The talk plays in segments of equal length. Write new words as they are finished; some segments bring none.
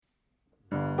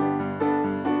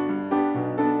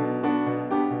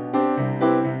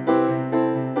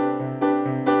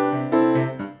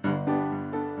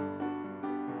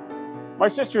My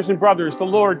sisters and brothers, the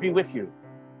Lord be with you.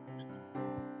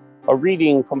 A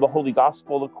reading from the Holy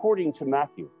Gospel according to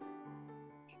Matthew.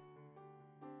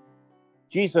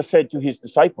 Jesus said to his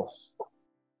disciples,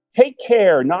 "Take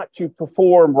care not to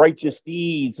perform righteous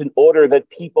deeds in order that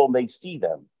people may see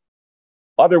them.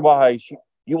 Otherwise,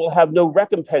 you will have no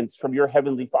recompense from your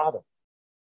heavenly Father.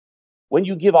 When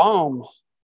you give alms,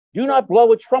 do not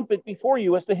blow a trumpet before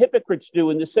you as the hypocrites do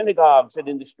in the synagogues and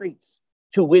in the streets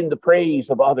to win the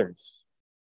praise of others.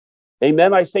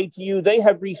 Amen, I say to you, they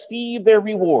have received their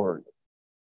reward.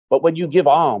 But when you give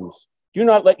alms, do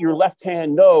not let your left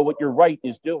hand know what your right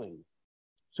is doing,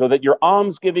 so that your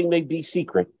almsgiving may be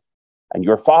secret, and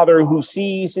your Father who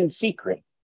sees in secret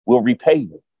will repay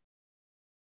you.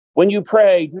 When you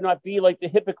pray, do not be like the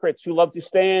hypocrites who love to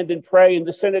stand and pray in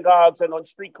the synagogues and on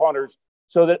street corners,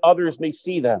 so that others may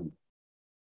see them.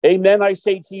 Amen, I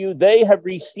say to you, they have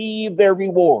received their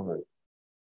reward.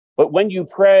 But when you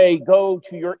pray, go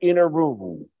to your inner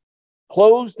room,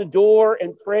 close the door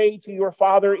and pray to your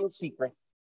Father in secret,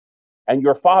 and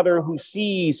your Father who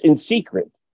sees in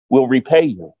secret will repay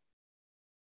you.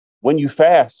 When you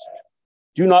fast,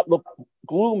 do not look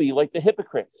gloomy like the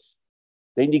hypocrites.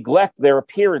 They neglect their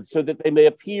appearance so that they may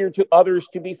appear to others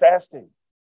to be fasting.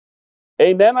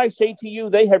 Amen, I say to you,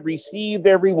 they have received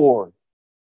their reward.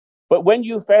 But when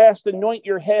you fast, anoint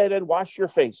your head and wash your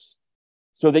face,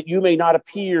 so that you may not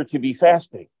appear to be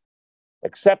fasting,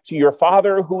 except to your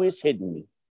Father who is hidden.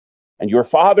 And your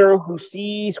Father who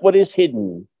sees what is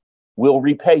hidden will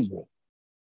repay you."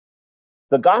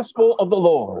 The gospel of the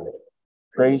Lord.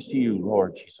 Praise to you,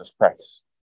 Lord Jesus Christ.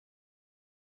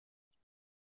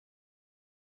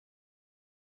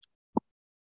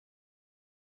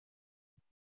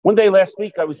 One day last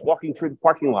week, I was walking through the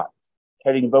parking lot,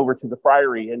 heading over to the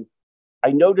friary, and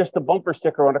I noticed a bumper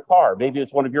sticker on a car. Maybe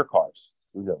it's one of your cars.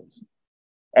 Who knows?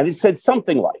 And it said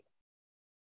something like,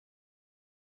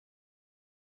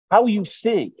 "How you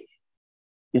see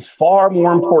is far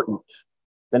more important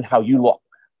than how you look."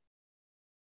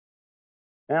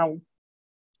 Now,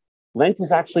 Lent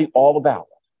is actually all about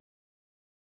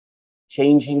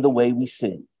changing the way we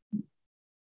see.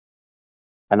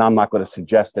 And I'm not going to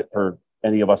suggest that for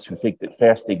any of us who think that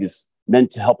fasting is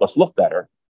meant to help us look better,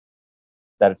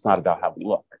 that it's not about how we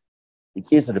look. It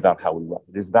isn't about how we look.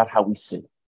 It is about how we see.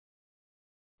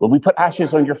 When we put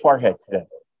ashes on your forehead today,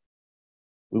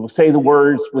 we will say the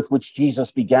words with which Jesus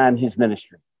began his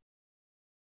ministry.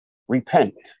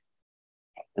 Repent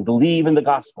and believe in the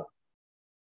gospel.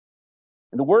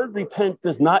 And the word repent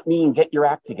does not mean get your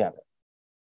act together.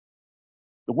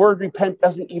 The word repent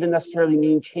doesn't even necessarily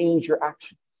mean change your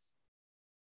actions.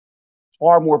 It's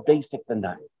far more basic than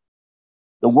that.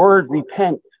 The word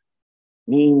repent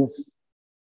means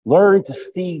learn to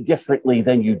see differently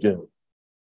than you do.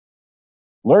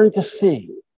 Learn to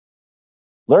see.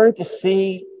 Learn to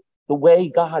see the way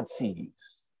God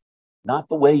sees, not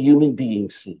the way human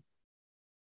beings see.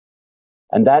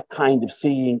 And that kind of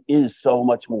seeing is so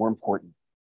much more important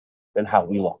than how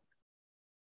we look.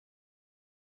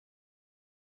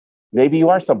 Maybe you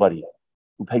are somebody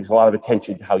who pays a lot of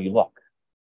attention to how you look.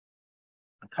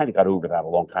 I kind of got over that a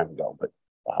long time ago, but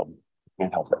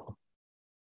can't help it.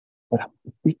 But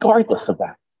regardless of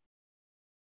that,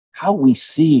 how we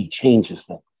see changes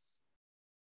things.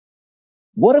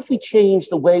 What if we change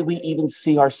the way we even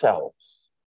see ourselves?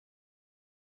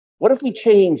 What if we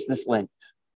change this Lent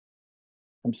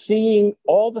from seeing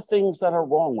all the things that are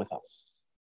wrong with us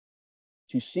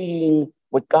to seeing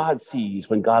what God sees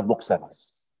when God looks at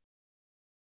us?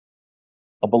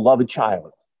 A beloved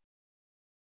child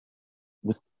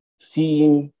with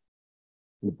seeing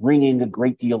and bringing a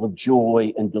great deal of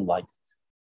joy and delight.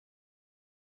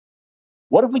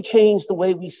 What if we change the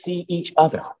way we see each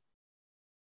other?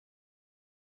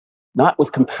 Not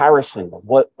with comparison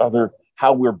of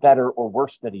how we're better or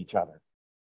worse than each other.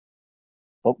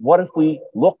 But what if we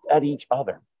looked at each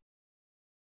other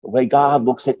the way God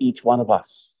looks at each one of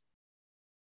us,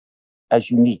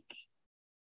 as unique,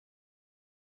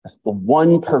 as the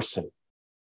one person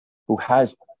who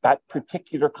has that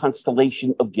particular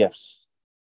constellation of gifts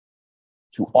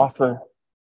to offer?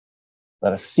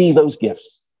 Let us see those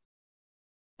gifts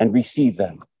and receive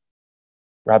them,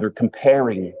 rather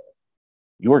comparing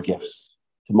your gifts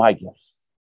to my gifts.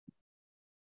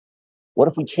 What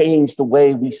if we change the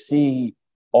way we see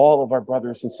all of our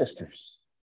brothers and sisters?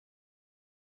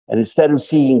 And instead of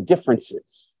seeing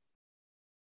differences,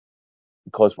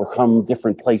 because we're from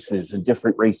different places and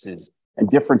different races and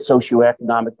different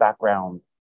socioeconomic backgrounds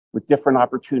with different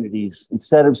opportunities,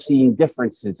 instead of seeing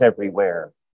differences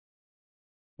everywhere,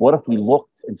 what if we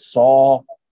looked and saw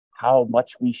how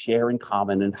much we share in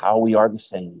common and how we are the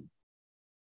same?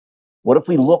 What if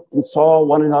we looked and saw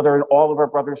one another and all of our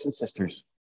brothers and sisters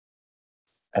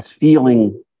as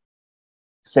feeling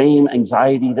the same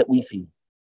anxiety that we feel,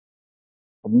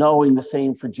 of knowing the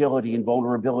same fragility and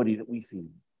vulnerability that we feel,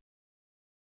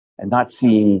 and not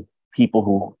seeing people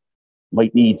who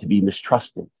might need to be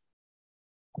mistrusted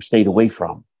or stayed away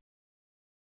from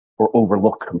or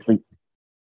overlooked completely?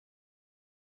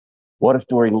 What if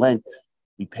during Lent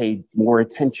we paid more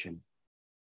attention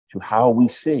to how we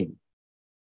see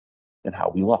than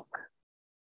how we look?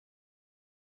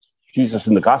 Jesus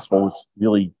in the gospel is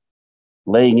really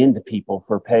laying into people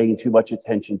for paying too much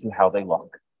attention to how they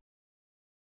look.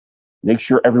 Make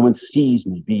sure everyone sees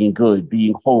me being good,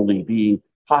 being holy, being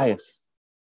pious.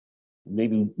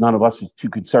 Maybe none of us is too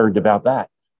concerned about that.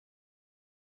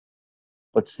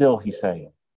 But still, he's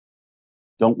saying,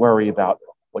 don't worry about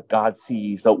what God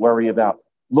sees. Don't worry about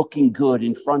looking good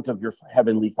in front of your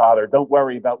heavenly Father. Don't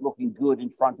worry about looking good in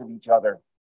front of each other.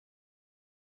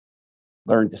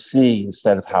 Learn to see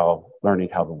instead of learning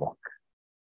how to look.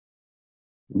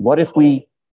 What if we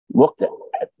looked at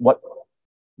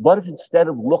what if instead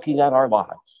of looking at our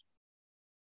lives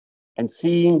and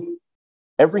seeing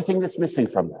everything that's missing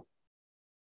from them,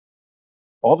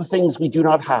 all the things we do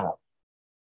not have,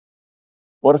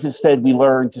 what if instead we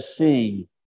learn to see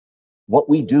what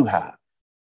we do have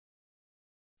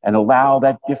and allow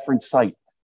that different sight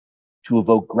to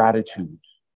evoke gratitude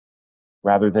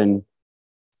rather than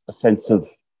a sense of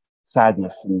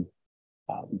sadness and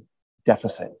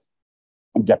deficit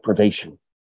and deprivation?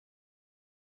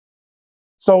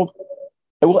 So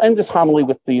I will end this homily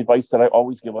with the advice that I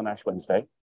always give on Ash Wednesday,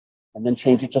 and then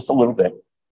change it just a little bit.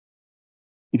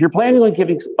 If you're planning on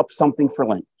giving up something for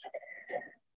Lent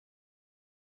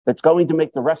that's going to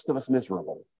make the rest of us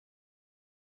miserable,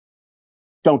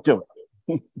 don't do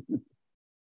it.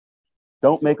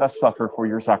 Don't make us suffer for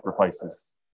your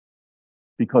sacrifices.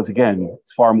 Because again,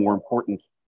 it's far more important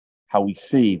how we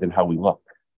see than how we look.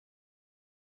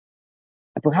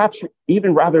 And perhaps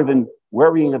even rather than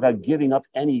worrying about giving up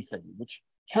anything, which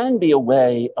can be a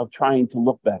way of trying to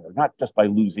look better, not just by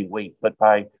losing weight, but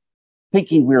by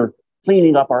thinking we're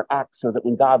cleaning up our act so that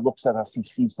when God looks at us, he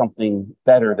sees something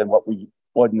better than what we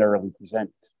ordinarily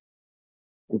present.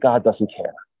 And God doesn't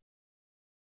care.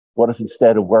 What if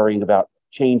instead of worrying about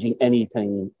changing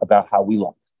anything about how we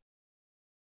look,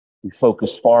 we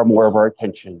focus far more of our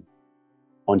attention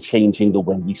on changing the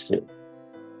way we see,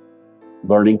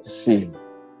 learning to see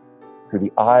through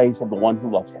the eyes of the one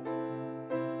who loves us,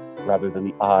 rather than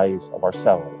the eyes of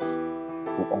ourselves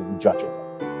who only judges us.